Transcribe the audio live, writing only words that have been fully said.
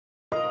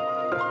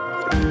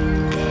Hi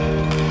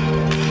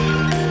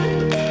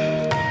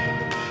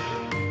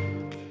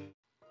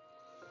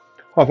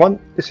everyone,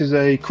 this is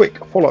a quick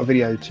follow-up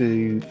video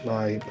to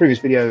my previous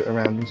video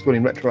around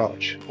installing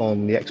RetroArch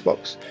on the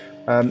Xbox.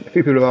 A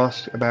few people have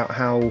asked about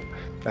how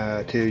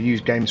to use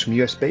games from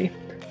USB.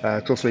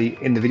 Obviously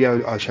in the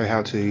video I show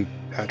how to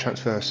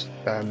transfer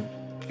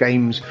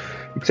games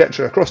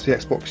etc. across the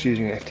Xbox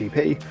using an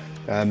FTP.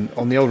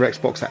 On the older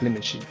Xbox that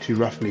limits you to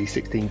roughly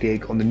 16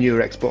 gig. On the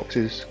newer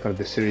Xboxes, kind of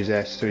the Series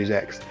S, Series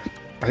X,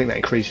 I think that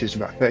increases to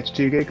about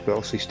 32 gig, but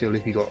obviously still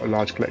if you've got a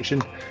large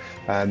collection,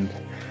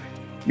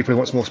 you probably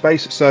want some more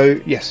space.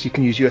 So yes, you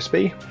can use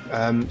USB.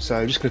 So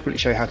I'm just going to quickly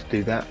show you how to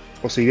do that.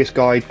 Obviously this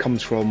guide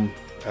comes from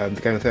the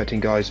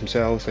Gamr13 guys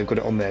themselves. They've got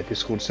it on their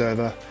Discord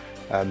server.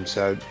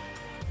 So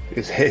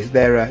it's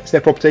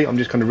their property. I'm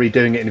just kind of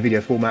redoing it in a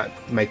video format,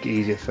 make it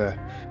easier for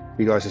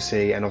you guys to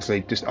see, and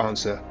obviously just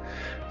answer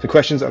the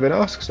questions that I've been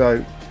asked.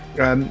 So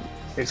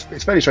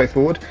it's fairly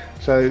straightforward.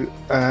 So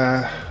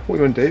what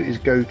you want to do is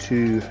go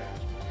to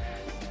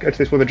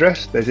this web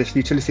address. There's this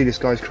utility this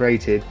guy's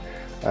created.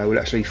 Will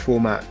actually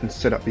format and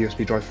set up the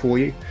USB drive for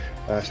you.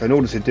 So in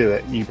order to do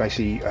it, you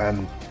basically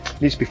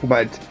needs to be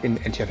formatted in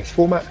NTFS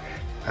format,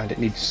 and it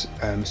needs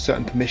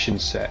certain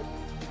permissions set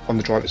on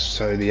the drive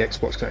so the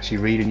Xbox can actually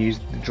read and use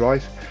the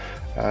drive.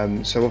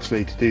 So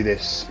obviously to do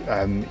this,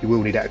 you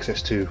will need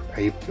access to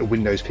a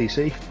Windows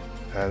PC.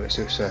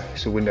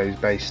 It's a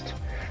Windows-based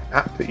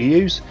app that you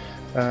use.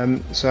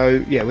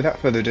 So yeah, without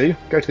further ado,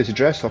 go to this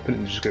address. I'll put it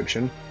in the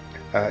description.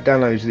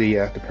 Download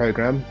the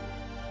program.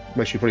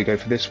 Most of you probably go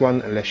for this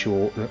one unless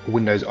you're a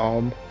Windows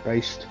ARM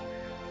based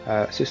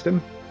system,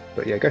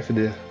 but yeah, go for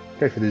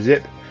the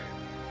zip.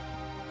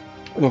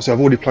 And also I've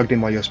already plugged in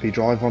my USB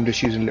drive. I'm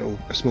just using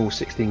a small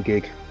 16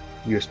 gig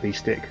USB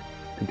stick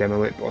to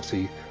demo it, but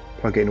obviously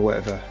plug it in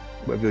whatever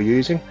you're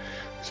using.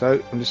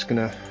 So I'm just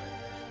gonna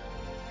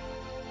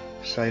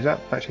save that.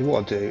 Actually what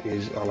I'll do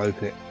is I'll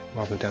open it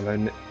rather than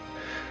downloading it.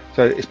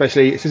 So it's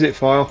a zip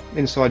file.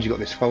 Inside you've got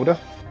this folder.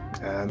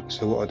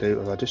 So what I'll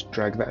do is I'll just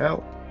drag that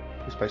out.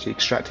 It's basically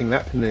extracting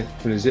that from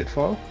the zip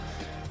file.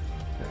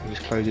 Let me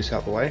just close this out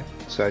of the way.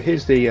 So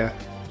here's the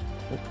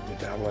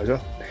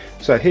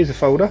So here's the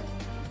folder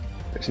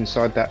that's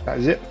inside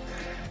that zip,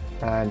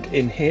 and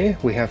in here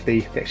we have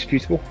the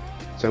executable.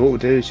 So what we'll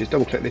do is just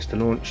double click this to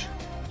launch,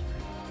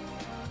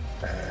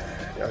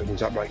 and it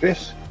opens up like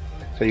this.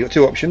 So you've got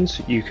two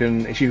options. You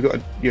can, if you've got a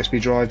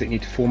USB drive that you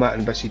need to format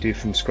and basically do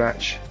from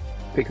scratch,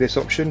 pick this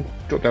option,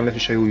 drop down left to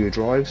show you all your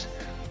drives.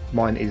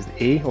 Mine is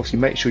the E. Obviously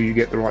make sure you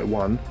get the right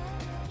one.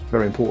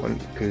 Very important,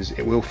 because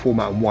it will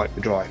format and wipe the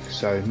drive,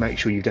 so make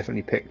sure you've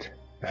definitely picked,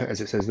 as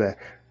it says there,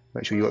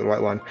 make sure you got the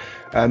right one.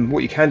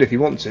 What you can do if you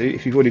want to,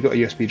 if you've already got a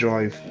USB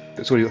drive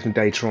that's already got some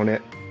data on it,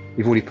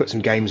 you've already put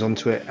some games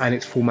onto it, and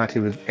it's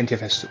formatted with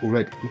NTFS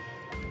already,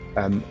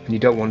 and you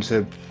don't want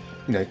to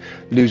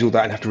lose all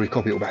that and have to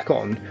recopy it all back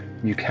on,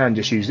 you can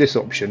just use this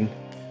option,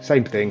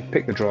 same thing,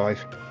 pick the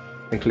drive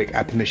and click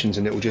add permissions,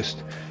 and it will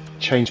just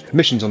change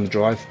permissions on the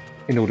drive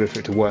in order for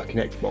it to work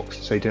in Xbox,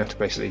 so you don't have to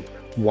basically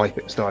wipe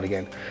it and start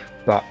again.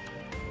 But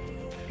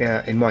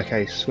yeah, in my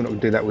case we're not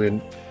going to do that.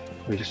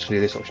 We just clear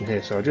this option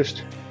here, so I'll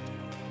just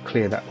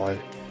clear that by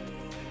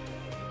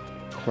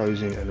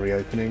closing and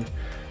reopening.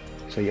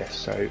 So yes,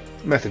 so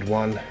method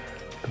one,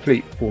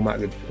 complete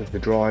format of the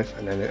drive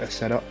and then a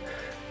setup.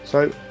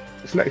 So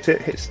select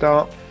it, hit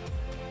start.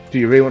 Do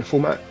you really want to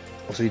format?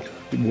 Obviously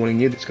warning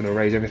you that's going to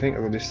erase everything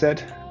as I just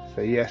said.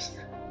 So yes.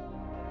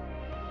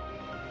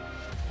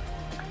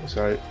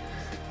 So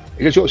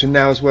it gives you option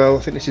now as well.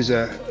 I think this is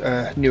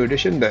a new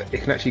addition that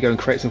it can actually go and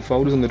create some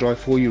folders on the drive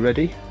for you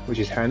ready, which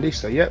is handy.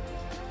 So yep,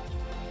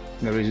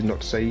 no reason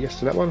not to say yes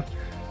to that one.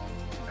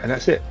 And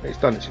that's it, it's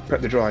done, it's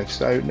prepped the drive.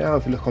 So now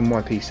if you look on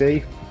my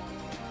PC,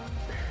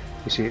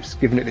 you see it's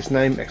given it this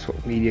name,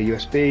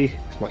 XboxMediaUSB,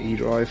 it's my E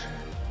drive.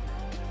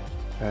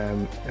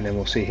 And then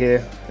we'll see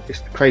here,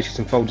 it's created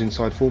some folders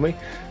inside for me.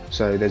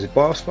 So there's a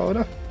BIOS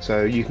folder,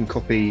 so you can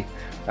copy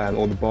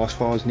all the BIOS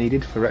files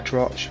needed for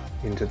RetroArch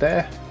into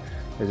there.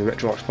 There's a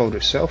RetroArch folder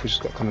itself, which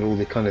has got all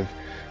the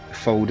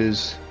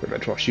folders that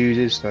RetroArch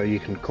uses. So you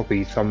can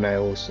copy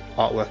thumbnails,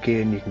 artwork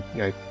in. You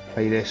can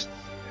playlist,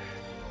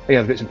 any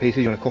other bits and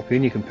pieces you want to copy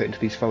in, you can put into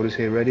these folders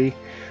here ready.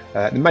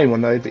 The main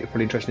one though that you're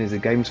probably interested in is the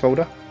games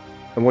folder.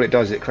 And what it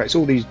does is it creates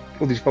all these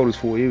folders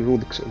for you with all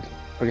the sort of,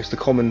 I guess, the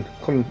common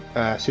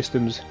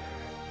systems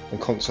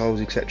and consoles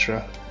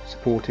etc.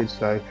 supported.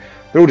 So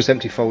they're all just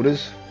empty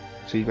folders.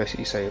 So you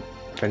basically say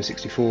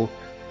N64,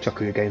 chuck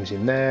all your games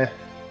in there.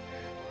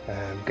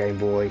 Game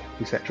Boy,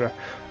 etc.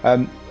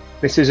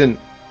 This isn't,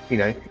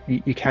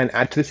 you can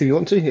add to this if you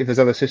want to, if there's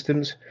other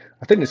systems.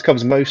 I think this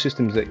covers most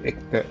systems that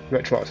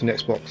RetroArch and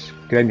Xbox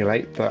can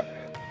emulate, but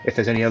if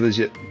there's any others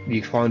that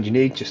you find you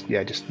need, just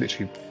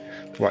literally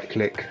right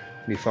click,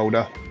 new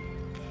folder,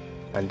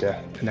 and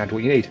add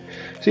what you need.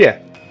 So yeah,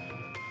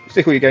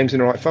 stick all your games in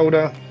the right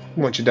folder.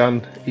 Once you're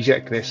done,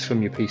 eject this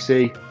from your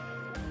PC,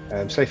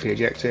 safely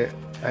eject it,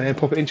 and then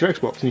pop it into your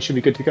Xbox and you should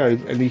be good to go.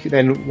 And you can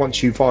then,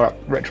 once you fire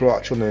up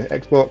RetroArch on the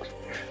Xbox,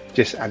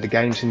 just add the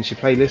games into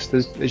your playlist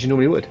as you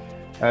normally would.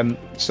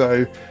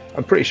 So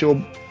I'm pretty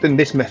sure then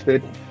this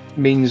method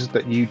means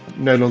that you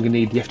no longer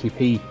need the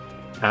FTP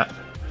app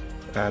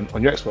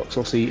on your Xbox.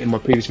 Obviously, in my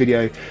previous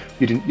video,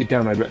 you'd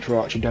download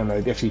RetroArch, you'd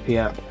download the FTP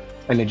app,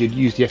 and then you'd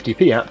use the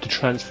FTP app to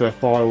transfer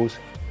files,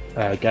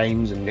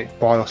 games and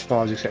BIOS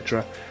files,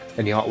 etc.,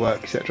 and the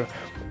artwork, etc.,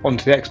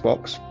 onto the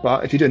Xbox.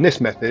 But if you're doing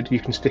this method, you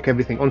can stick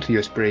everything onto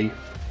USB,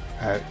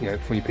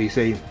 from your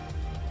PC,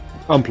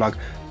 unplug,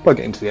 plug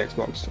it into the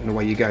Xbox, and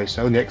away you go.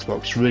 So on the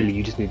Xbox, really,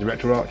 you just need the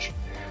RetroArch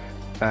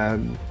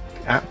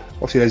app.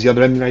 Obviously, there's the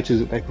other emulators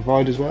that they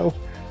provide as well.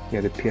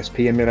 The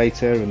PSP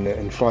emulator and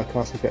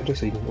FlyCast, etc.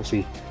 So you can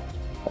obviously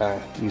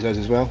use those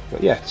as well.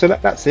 But yeah, so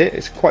that's it.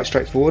 It's quite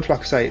straightforward.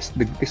 Like I say,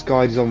 this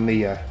guide is on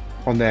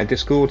their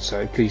Discord,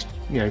 so please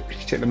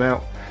check them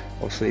out.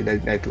 Obviously,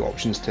 they've got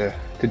options to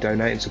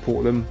donate and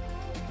support them,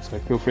 so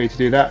feel free to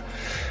do that.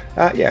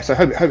 Yeah, so I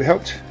hope it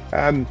helped.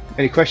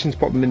 Any questions,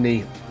 pop them in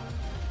the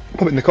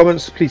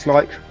comments. Please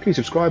please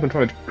subscribe. I'm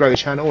trying to grow the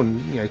channel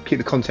and keep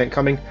the content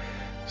coming.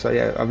 So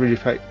yeah, I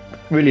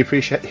really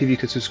appreciate if you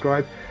could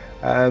subscribe.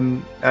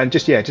 And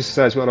just to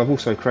say as well, I've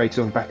also created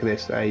on the back of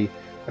this a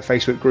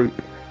Facebook group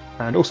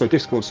and also a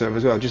Discord server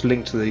as well, just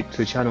linked to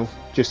the channel,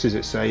 just as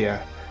it's I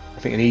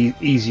think an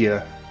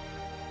easier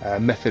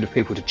method of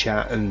people to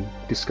chat and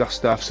discuss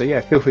stuff. So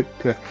yeah, feel free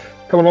to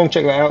come along,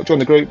 check that out, join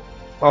the group,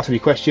 ask any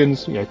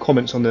questions,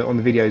 comments on the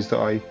videos that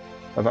I've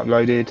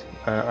uploaded.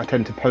 I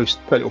tend to put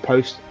a little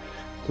post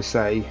to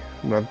say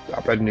when I've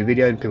uploaded a new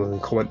video, and people can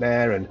comment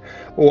there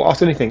or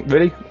ask anything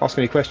really. Ask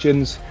any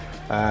questions.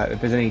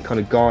 If there's any kind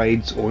of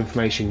guides or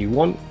information you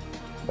want,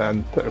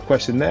 put a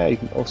question there. You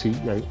can obviously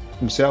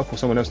himself or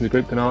someone else in the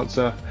group can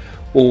answer,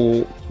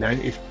 or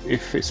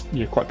if it's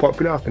quite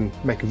popular, I can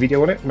make a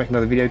video on it, make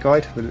another video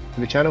guide for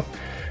the channel.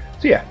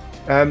 So yeah,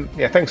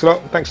 thanks a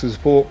lot, thanks for the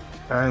support,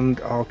 and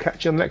I'll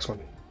catch you on the next one.